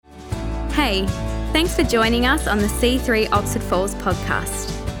Hey, thanks for joining us on the C3 Oxford Falls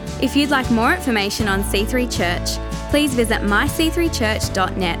podcast. If you'd like more information on C3 Church, please visit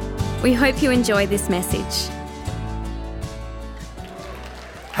myc3church.net. We hope you enjoy this message.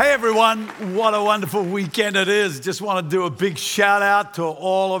 Hey everyone, what a wonderful weekend it is. Just want to do a big shout out to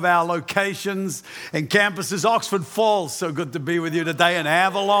all of our locations and campuses. Oxford Falls, so good to be with you today, in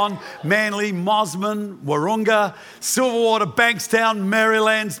Avalon, Manly, Mosman, Wahroonga, Silverwater, Bankstown,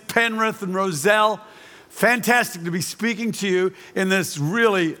 Maryland, Penrith and Rozelle. Fantastic to be speaking to you in this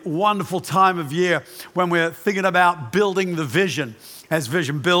really wonderful time of year when we're thinking about building the vision as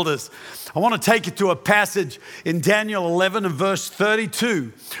vision builders. I want to take you to a passage in Daniel 11 and verse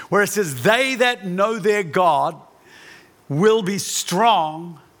 32, where it says, "They that know their God will be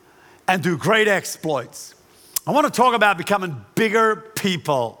strong and do great exploits." I want to talk about becoming bigger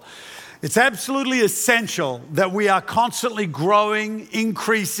people. It's absolutely essential that we are constantly growing,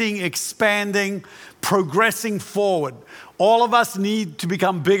 increasing, expanding, progressing forward. All of us need to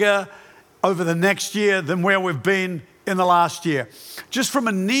become bigger over the next year than where we've been in the last year. Just from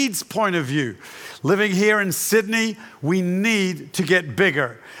a needs point of view, living here in Sydney, we need to get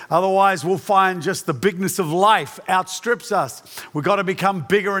bigger. Otherwise, we'll find just the bigness of life outstrips us. We've got to become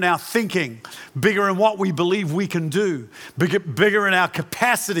bigger in our thinking, bigger in what we believe we can do, bigger in our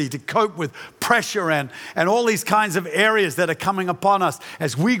capacity to cope with pressure and all these kinds of areas that are coming upon us.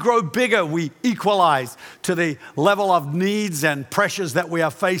 As we grow bigger, we equalize to the level of needs and pressures that we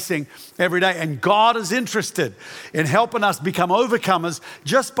are facing every day. And God is interested in helping us become overcomers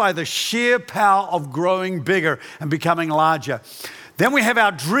just by the sheer power of growing bigger and becoming larger. Then we have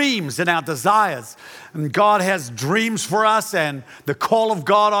our dreams and our desires. And God has dreams for us and the call of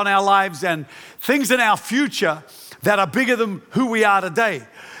God on our lives and things in our future that are bigger than who we are today.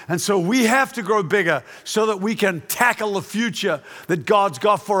 And so we have to grow bigger so that we can tackle the future that God's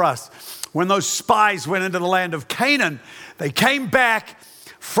got for us. When those spies went into the land of Canaan, they came back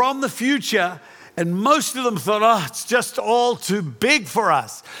from the future, and most of them thought, oh, it's just all too big for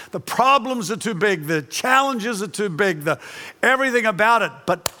us. The problems are too big. The challenges are too big. Everything about it.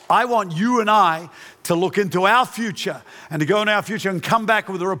 But I want you and I to look into our future and to go in our future and come back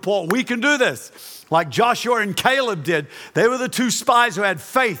with a report. We can do this. Like Joshua and Caleb did. They were the two spies who had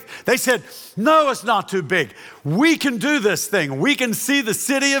faith. They said, no, it's not too big. We can do this thing. We can see the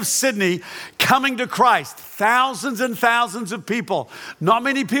city of Sydney coming to Christ. Thousands and thousands of people. Not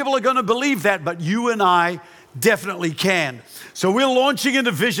many people are going to believe that, but you and I definitely can. So we're launching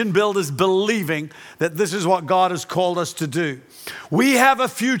into Vision Builders believing that this is what God has called us to do. We have a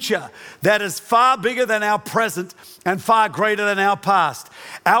future that is far bigger than our present and far greater than our past.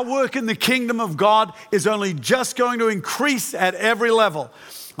 Our work in the kingdom of God is only just going to increase at every level.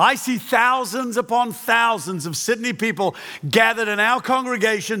 I see thousands upon thousands of Sydney people gathered in our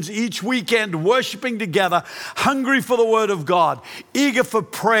congregations each weekend, worshiping together, hungry for the word of God, eager for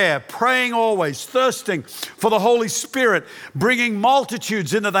prayer, praying always, thirsting for the Holy Spirit, bringing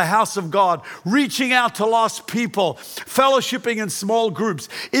multitudes into the house of God, reaching out to lost people, fellowshipping in small groups,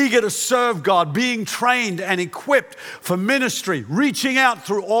 eager to serve God, being trained and equipped for ministry, reaching out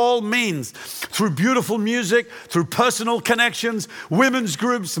through all means, through beautiful music, through personal connections, women's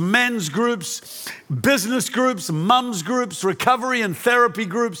groups, men's groups, business groups, mums groups, recovery and therapy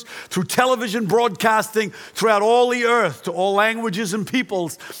groups, through television broadcasting throughout all the earth to all languages and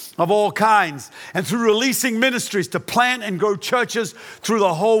peoples of all kinds, and through releasing ministries to plant and grow churches through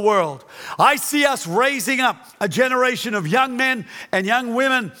the whole world. I see us raising up a generation of young men and young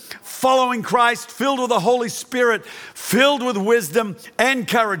women following Christ, filled with the Holy Spirit, filled with wisdom and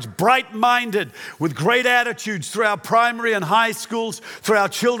courage, bright-minded, with great attitudes through our primary and high schools, through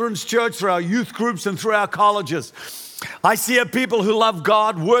our children's church, through our youth groups, and through our colleges. I see a people who love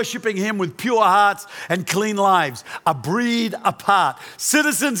God, worshiping Him with pure hearts and clean lives, a breed apart,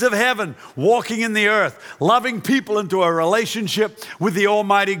 citizens of heaven, walking in the earth, loving people into a relationship with the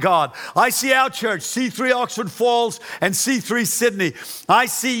Almighty God. I see our church, C3 Oxford Falls and C3 Sydney. I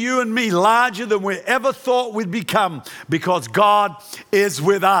see you and me larger than we ever thought we'd become because God is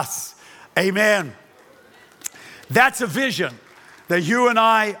with us. Amen. That's a vision that you and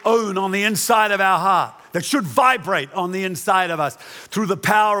I own on the inside of our heart, that should vibrate on the inside of us through the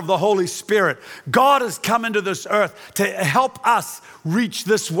power of the Holy Spirit. God has come into this earth to help us reach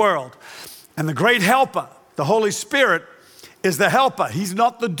this world. And the great helper, the Holy Spirit, is the helper. He's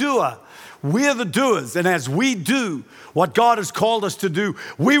not the doer. We're the doers. And as we do what God has called us to do,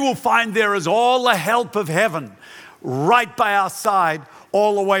 we will find there is all the help of heaven right by our side,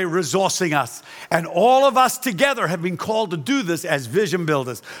 all the way resourcing us. And all of us together have been called to do this as vision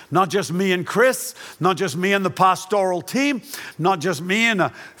builders. Not just me and Chris, not just me and the pastoral team, not just me and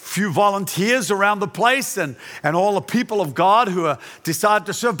a few volunteers around the place and all the people of God who are decided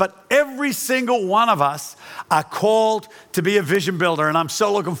to serve, but every single one of us are called to be a vision builder. And I'm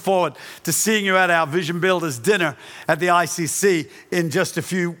so looking forward to seeing you at our Vision Builders dinner at the ICC in just a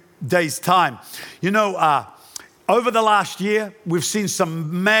few days' time. You know, over the last year, we've seen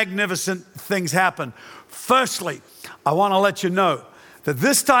some magnificent things happen. Firstly, I want to let you know that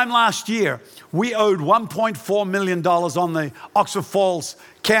this time last year, we owed $1.4 million on the Oxford Falls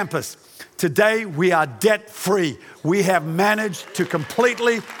campus. Today, we are debt-free. We have managed to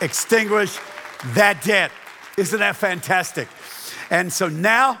completely extinguish that debt. Isn't that fantastic? And so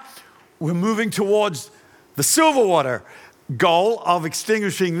now we're moving towards the Silverwater goal of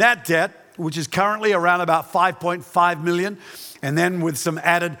extinguishing that debt, which is currently around about $5.5 million. And then with some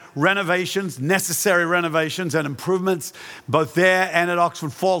added renovations, necessary renovations and improvements, both there and at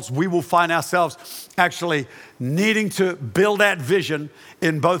Oxford Falls, we will find ourselves actually needing to build that vision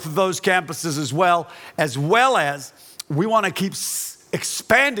in both of those campuses as well as we want to keep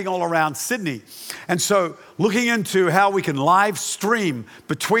expanding all around Sydney. And so looking into how we can live stream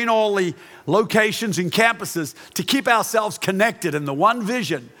between all the locations and campuses to keep ourselves connected in the one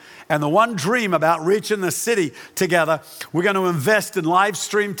vision and the one dream about reaching the city together, we're going to invest in live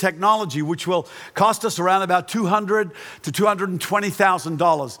stream technology, which will cost us around about $200,000 to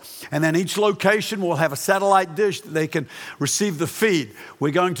 $220,000. And then each location will have a satellite dish that they can receive the feed.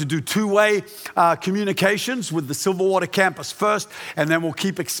 We're going to do two-way communications with the Silverwater campus first, and then we'll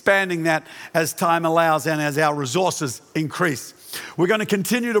keep expanding that as time allows and as our resources increase. We're going to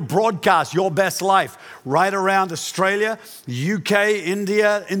continue to broadcast Your Best Life right around Australia, UK,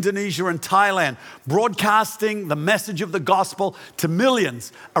 India, Indonesia, and Thailand, broadcasting the message of the gospel to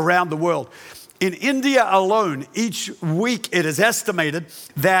millions around the world. In India alone, each week it is estimated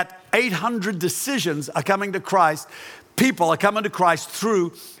that 800 decisions are coming to Christ. People are coming to Christ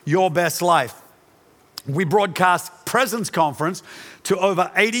through Your Best Life. We broadcast Presence Conference to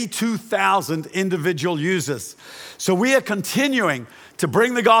over 82,000 individual users. So we are continuing to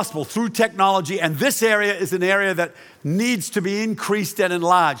bring the gospel through technology, and this area is an area that needs to be increased and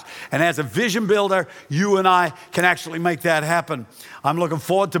enlarged. And as a vision builder, you and I can actually make that happen. I'm looking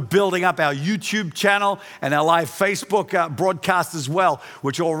forward to building up our YouTube channel and our live Facebook broadcast as well,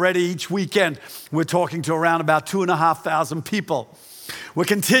 which already each weekend we're talking to around about 2,500 people. We're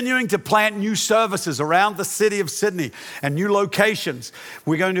continuing to plant new services around the city of Sydney and new locations.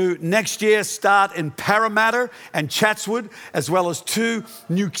 We're going to next year start in Parramatta and Chatswood, as well as 2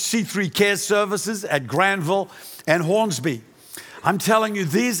 new C3 Care services at Granville and Hornsby. I'm telling you,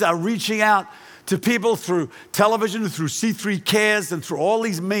 these are reaching out to people through television, through C3 Cares, and through all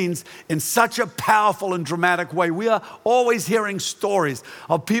these means in such a powerful and dramatic way. We are always hearing stories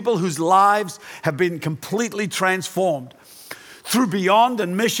of people whose lives have been completely transformed. Through Beyond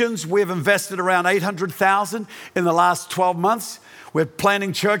and Missions, we have invested around $800,000 in the last 12 months. We're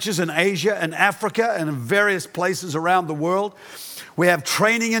planting churches in Asia and Africa and in various places around the world. We have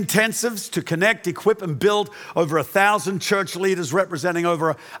training intensives to connect, equip, and build over 1,000 church leaders representing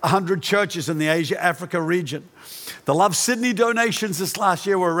over 100 churches in the Asia-Africa region. The Love Sydney donations this last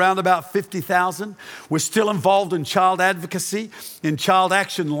year were around about $50,000. We're still involved in child advocacy, in Child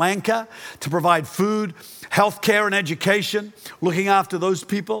Action Lanka, to provide food, healthcare, and education, looking after those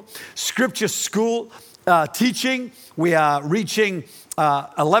people. Scripture school teaching, we are reaching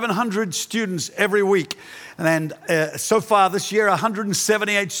 1,100 students every week. And so far this year,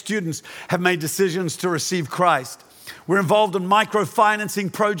 178 students have made decisions to receive Christ. We're involved in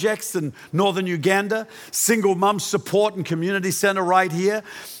microfinancing projects in northern Uganda, single mom support and community center right here.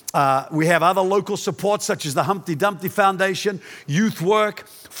 We have other local support such as the Humpty Dumpty Foundation, Youth Work,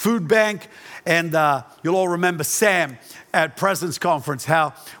 Food Bank, and you'll all remember Sam at Presence Conference,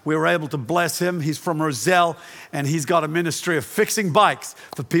 how we were able to bless him. He's from Roselle, and he's got a ministry of fixing bikes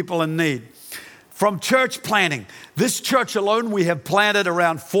for people in need. From church planting, this church alone, we have planted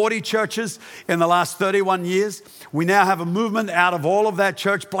around 40 churches in the last 31 years. We now have a movement out of all of that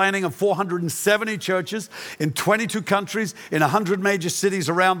church planting of 470 churches in 22 countries in 100 major cities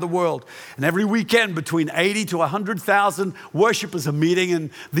around the world. And every weekend, between 80 to 100,000 worshipers are meeting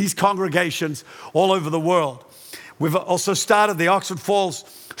in these congregations all over the world. We've also started the Oxford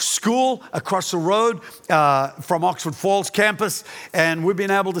Falls School across the road from Oxford Falls campus, and we've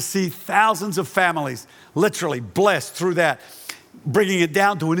been able to see thousands of families literally blessed through that, bringing it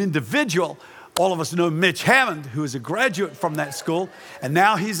down to an individual All of us know Mitch Hammond, who is a graduate from that school, and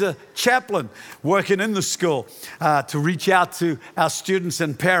now he's a chaplain working in the school to reach out to our students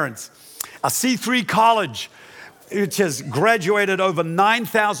and parents. Our C3 College, which has graduated over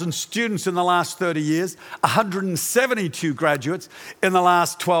 9,000 students in the last 30 years, 172 graduates in the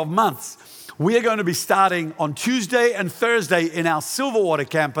last 12 months. We are going to be starting on Tuesday and Thursday in our Silverwater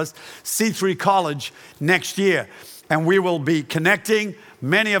campus, C3 College, next year. And we will be connecting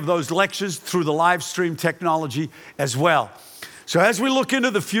many of those lectures through the live stream technology as well. So as we look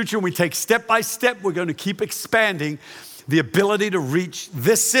into the future and we take step by step, we're going to keep expanding the ability to reach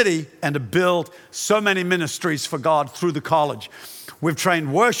this city and to build so many ministries for God through the college. We've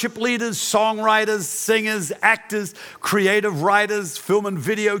trained worship leaders, songwriters, singers, actors, creative writers, film and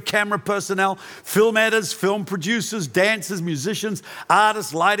video camera personnel, film editors, film producers, dancers, musicians,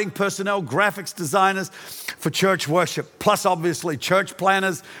 artists, lighting personnel, graphics designers for church worship, plus obviously church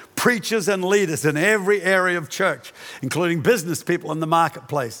planners, preachers and leaders in every area of church, including business people in the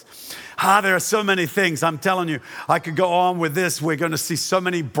marketplace. There are so many things. I'm telling you, I could go on with this. We're going to see so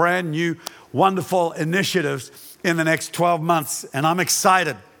many brand new, wonderful initiatives in the next 12 months, and I'm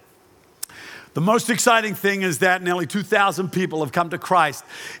excited. The most exciting thing is that nearly 2,000 people have come to Christ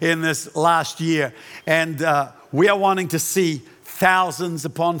in this last year, and we are wanting to see thousands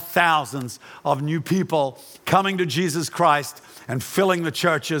upon thousands of new people coming to Jesus Christ and filling the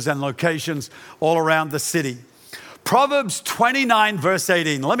churches and locations all around the city. Proverbs 29 verse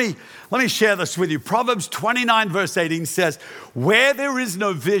 18. Let me share this with you. Proverbs 29 verse 18 says, "Where there is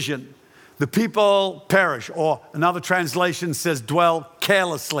no vision, the people perish," or another translation says, "dwell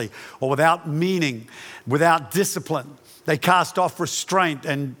carelessly," or without meaning, without discipline. They cast off restraint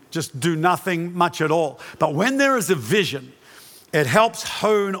and just do nothing much at all. But when there is a vision, it helps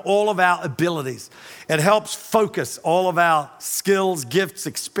hone all of our abilities. It helps focus all of our skills, gifts,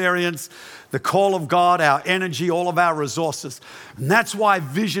 experience, the call of God, our energy, all of our resources. And that's why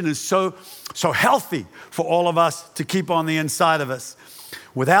vision is so healthy for all of us to keep on the inside of us.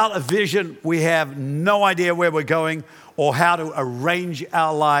 Without a vision, we have no idea where we're going or how to arrange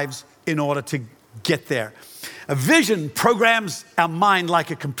our lives in order to get there. A vision programs our mind like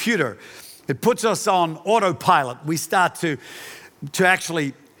a computer. It puts us on autopilot. We start to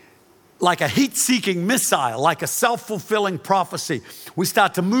actually, like a heat-seeking missile, like a self-fulfilling prophecy, we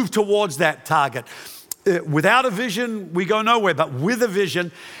start to move towards that target. Without a vision, we go nowhere. But with a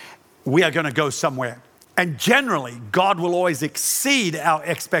vision, we are going to go somewhere. And generally, God will always exceed our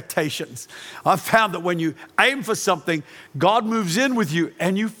expectations. I've found that when you aim for something, God moves in with you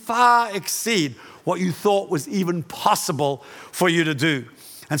and you far exceed what you thought was even possible for you to do.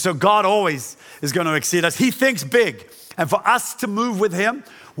 And so God always is going to exceed us. He thinks big. And for us to move with him,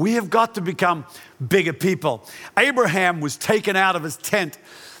 we have got to become bigger people. Abraham was taken out of his tent.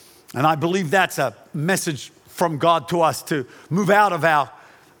 And I believe that's a message from God to us to move out of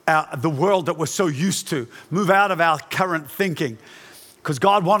the world that we're so used to, move out of our current thinking, because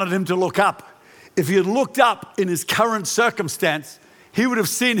God wanted him to look up. If he had looked up in his current circumstance, he would have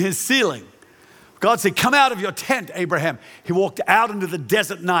seen his ceiling. God said, "Come out of your tent, Abraham." He walked out into the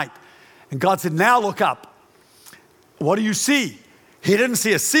desert night, and God said, "Now look up. What do you see?" He didn't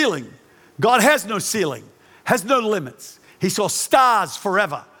see a ceiling. God has no ceiling, has no limits. He saw stars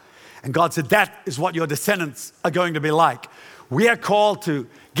forever. And God said, "That is what your descendants are going to be like." We are called to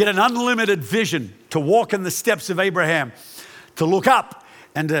get an unlimited vision, to walk in the steps of Abraham, to look up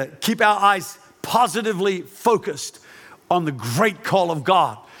and to keep our eyes positively focused on the great call of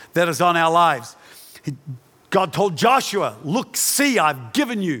God that is on our lives. God told Joshua, "Look, see, I've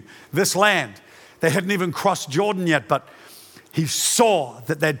given you this land." They hadn't even crossed Jordan yet, but he saw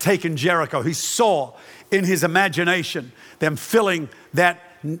that they'd taken Jericho. He saw in his imagination them filling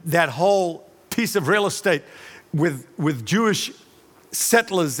that whole piece of real estate with Jewish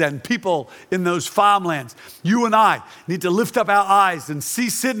settlers and people in those farmlands. You and I need to lift up our eyes and see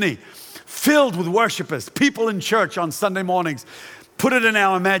Sydney filled with worshipers, people in church on Sunday mornings. Put it in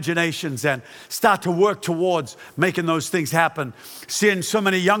our imaginations and start to work towards making those things happen. Seeing so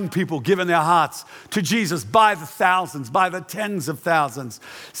many young people giving their hearts to Jesus by the thousands, by the tens of thousands.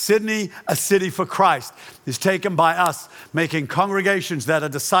 Sydney, a city for Christ, is taken by us making congregations that are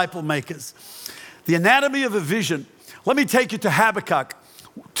disciple makers. The anatomy of a vision. Let me take you to Habakkuk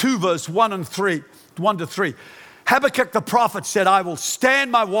 2 verse 1 to 3. Habakkuk the prophet said, "I will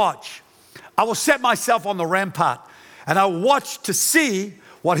stand my watch. I will set myself on the rampart, and I watch to see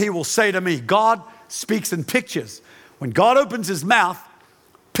what he will say to me." God speaks in pictures. When God opens his mouth,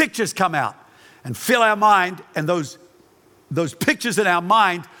 pictures come out and fill our mind, and those those pictures in our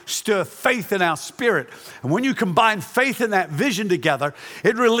mind stir faith in our spirit. And when you combine faith and that vision together,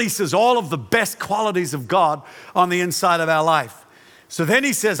 it releases all of the best qualities of God on the inside of our life. So then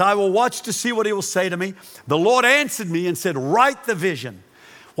he says, I will watch to see what he will say to me. The Lord answered me and said, write the vision.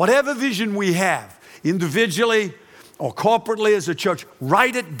 Whatever vision we have, individually or corporately as a church,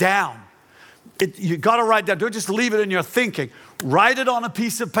 write it down. You got to write down. Don't just leave it in your thinking. Write it on a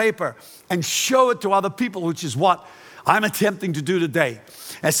piece of paper and show it to other people, which is what I'm attempting to do today.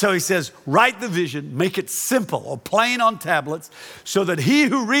 And so he says, write the vision, make it simple or plain on tablets so that he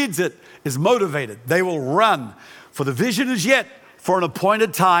who reads it is motivated. They will run. For the vision is yet for an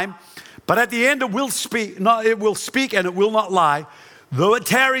appointed time, but at the end it will speak and it will not lie. Though it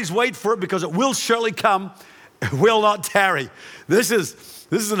tarries, wait for it, because it will surely come, it will not tarry. This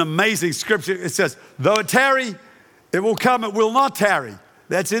is an amazing scripture. It says, though it tarry, it will come, it will not tarry.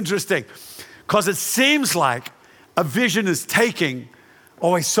 That's interesting, because it seems like a vision is taking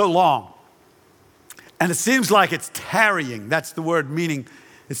always so long. And it seems like it's tarrying. That's the word, meaning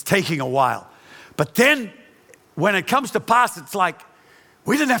it's taking a while. But then when it comes to pass, it's like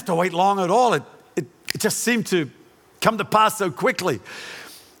we didn't have to wait long at all. It just seemed to come to pass so quickly.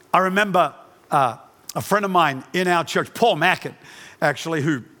 I remember a friend of mine in our church, Paul Mackett, actually,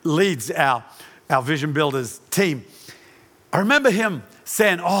 who leads our Vision Builders team. I remember him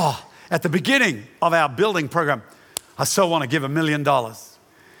saying, at the beginning of our building program, I so want to give $1 million.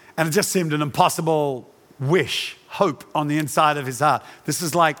 And it just seemed an impossible hope on the inside of his heart. This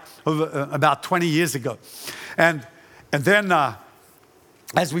is like about 20 years ago. And then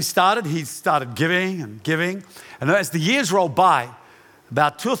as we started, he started giving and giving. And as the years rolled by,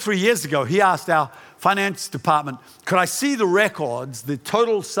 about 2 or 3 years ago, he asked our finance department, could I see the records, the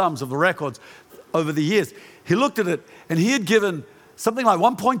total sums of the records over the years? He looked at it and he had given something like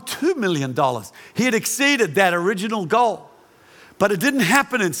 $1.2 million. He had exceeded that original goal. But it didn't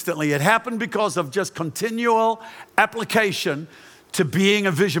happen instantly. It happened because of just continual application to being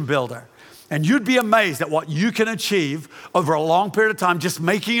a vision builder. And you'd be amazed at what you can achieve over a long period of time, just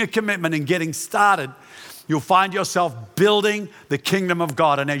making a commitment and getting started. You'll find yourself building the kingdom of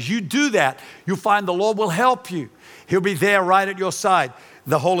God. And as you do that, you'll find the Lord will help you. He'll be there right at your side.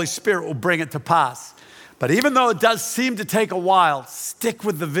 The Holy Spirit will bring it to pass. But even though it does seem to take a while, stick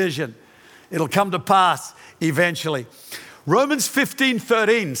with the vision. It'll come to pass eventually. Romans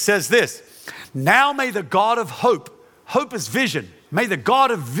 15:13 says this, now may the God of hope is vision, may the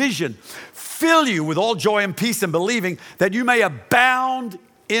God of vision fill you with all joy and peace in believing that you may abound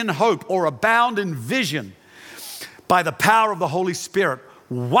in hope or abound in vision by the power of the Holy Spirit.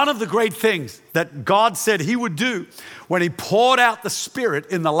 One of the great things that God said he would do when he poured out the Spirit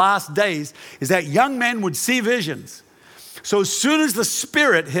in the last days is that young men would see visions. So as soon as the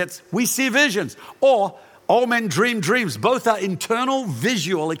Spirit hits, we see visions. Or old men dream dreams. Both are internal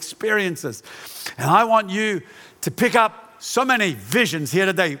visual experiences. And I want you to pick up so many visions here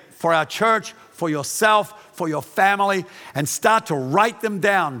today for our church, for yourself, for your family, and start to write them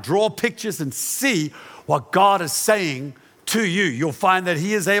down, draw pictures and see what God is saying to you. You'll find that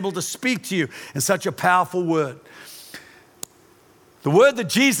he is able to speak to you in such a powerful word. The word that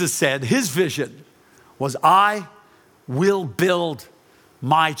Jesus said, his vision, was, I will build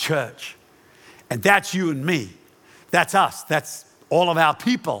my church. And that's you and me. That's us. That's all of our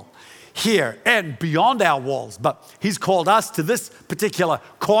people here and beyond our walls. But he's called us to this particular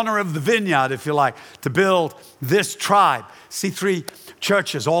corner of the vineyard, if you like, to build this tribe. C3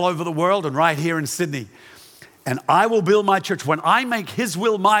 churches all over the world and right here in Sydney. And I will build my church. When I make his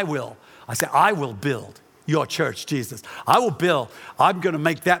will my will, I say, I will build your church, Jesus. I will build. I'm going to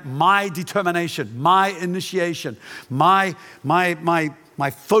make that my determination, my initiation, my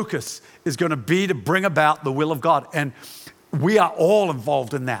focus is going to be to bring about the will of God. And we are all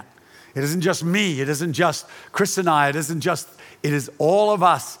involved in that. It isn't just me. It isn't just Chris and I. It is all of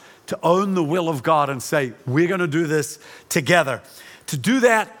us to own the will of God and say, we're going to do this together. To do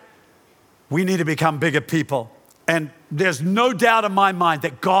that, we need to become bigger people. And there's no doubt in my mind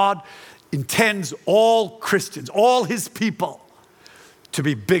that God intends all Christians, all his people, to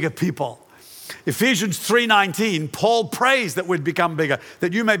be bigger people. Ephesians 3:19, Paul prays that we'd become bigger,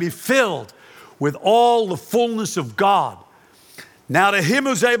 that you may be filled with all the fullness of God. Now to him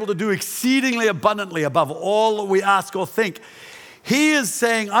who's able to do exceedingly abundantly above all that we ask or think, he is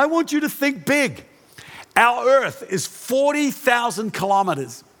saying, I want you to think big. Our earth is 40,000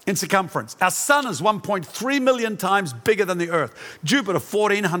 kilometers in circumference. Our sun is 1.3 million times bigger than the earth. Jupiter,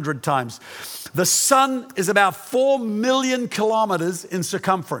 1,400 times. The sun is about 4 million kilometers in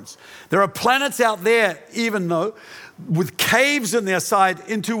circumference. There are planets out there, even though, with caves in their side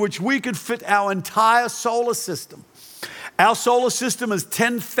into which we could fit our entire solar system. Our solar system is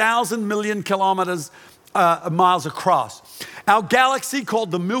 10,000 million miles across. Our galaxy,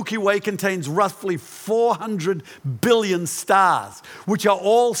 called the Milky Way, contains roughly 400 billion stars, which are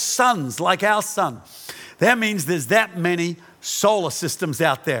all suns like our sun. That means there's that many solar systems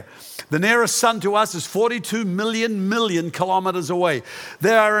out there. The nearest sun to us is 42 million kilometers away.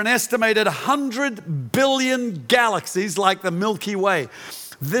 There are an estimated 100 billion galaxies like the Milky Way.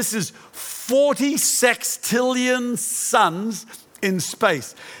 This is 40 sextillion suns in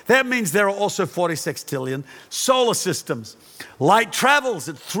space. That means there are also 40 sextillion solar systems. Light travels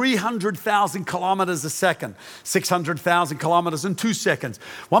at 300,000 kilometers a second, 600,000 kilometers in 2 seconds,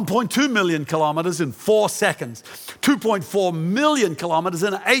 1.2 million kilometers in 4 seconds, 2.4 million kilometers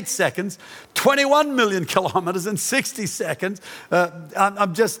in 8 seconds, 21 million kilometers in 60 seconds.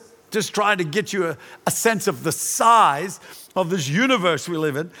 I'm just trying to get you a sense of the size of this universe we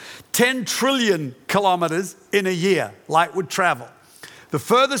live in. 10 trillion kilometers in a year, light would travel. The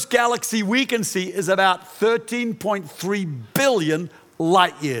furthest galaxy we can see is about 13.3 billion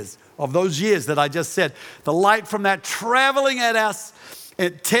light years. Of those years that I just said, the light from that traveling at us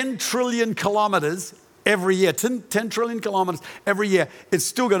at 10 trillion kilometers every year, 10 trillion kilometers every year, it's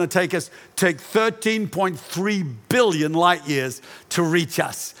still going to take 13.3 billion light years to reach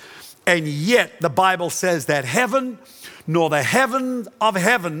us. And yet the Bible says that heaven, nor the heaven of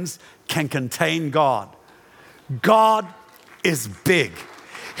heavens, can contain God. God is big.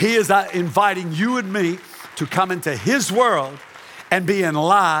 He is inviting you and me to come into His world and be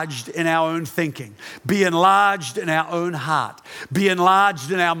enlarged in our own thinking, be enlarged in our own heart, be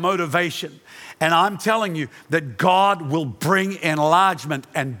enlarged in our motivation. And I'm telling you that God will bring enlargement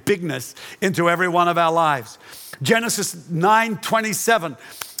and bigness into every one of our lives. Genesis 9:27,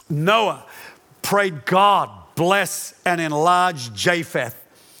 Noah prayed, God, bless and enlarge Japheth.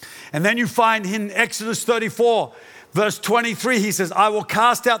 And then you find in Exodus 34, verse 23, he says, I will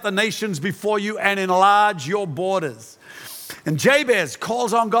cast out the nations before you and enlarge your borders. And Jabez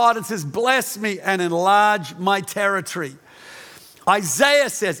calls on God and says, bless me and enlarge my territory. Isaiah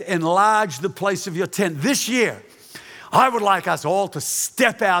says, enlarge the place of your tent. This year, I would like us all to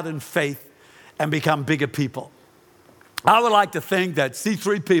step out in faith and become bigger people. I would like to think that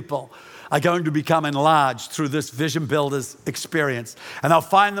C3 people are going to become enlarged through this Vision Builders experience. And they'll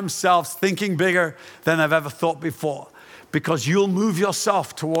find themselves thinking bigger than they've ever thought before, because you'll move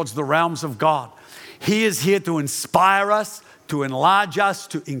yourself towards the realms of God. He is here to inspire us, to enlarge us,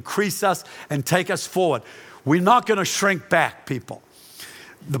 to increase us, and take us forward. We're not going to shrink back, people.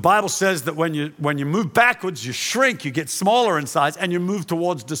 The Bible says that when you move backwards, you shrink, you get smaller in size, and you move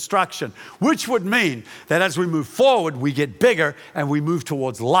towards destruction, which would mean that as we move forward, we get bigger and we move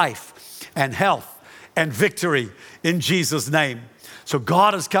towards life and health and victory in Jesus' name. So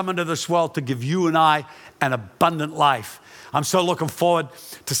God has come into this world to give you and I an abundant life. I'm so looking forward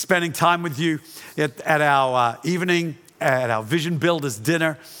to spending time with you at our evening, at our Vision Builders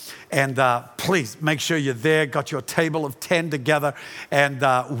dinner. And please make sure you're there, got your table of 10 together, and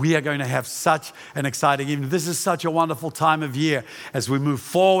we are going to have such an exciting evening. This is such a wonderful time of year as we move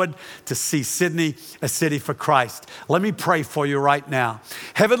forward to see Sydney a city for Christ. Let me pray for you right now.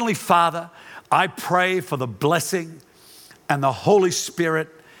 Heavenly Father, I pray for the blessing and the Holy Spirit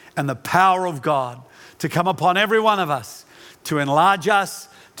and the power of God to come upon every one of us, to enlarge us,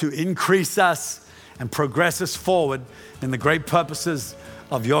 to increase us, and progress us forward in the great purposes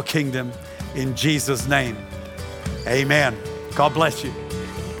of your kingdom, in Jesus' name. Amen. God bless you.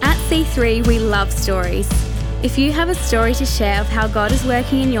 At C3, we love stories. If you have a story to share of how God is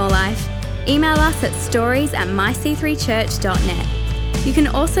working in your life, email us at stories@my3church.net. You can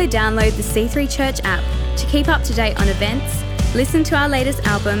also download the C3 Church app to keep up to date on events, listen to our latest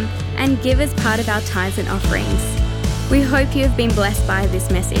album, and give as part of our tithes and offerings. We hope you have been blessed by this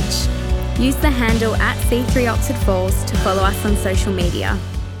message. Use the handle @C3 Oxford Falls to follow us on social media.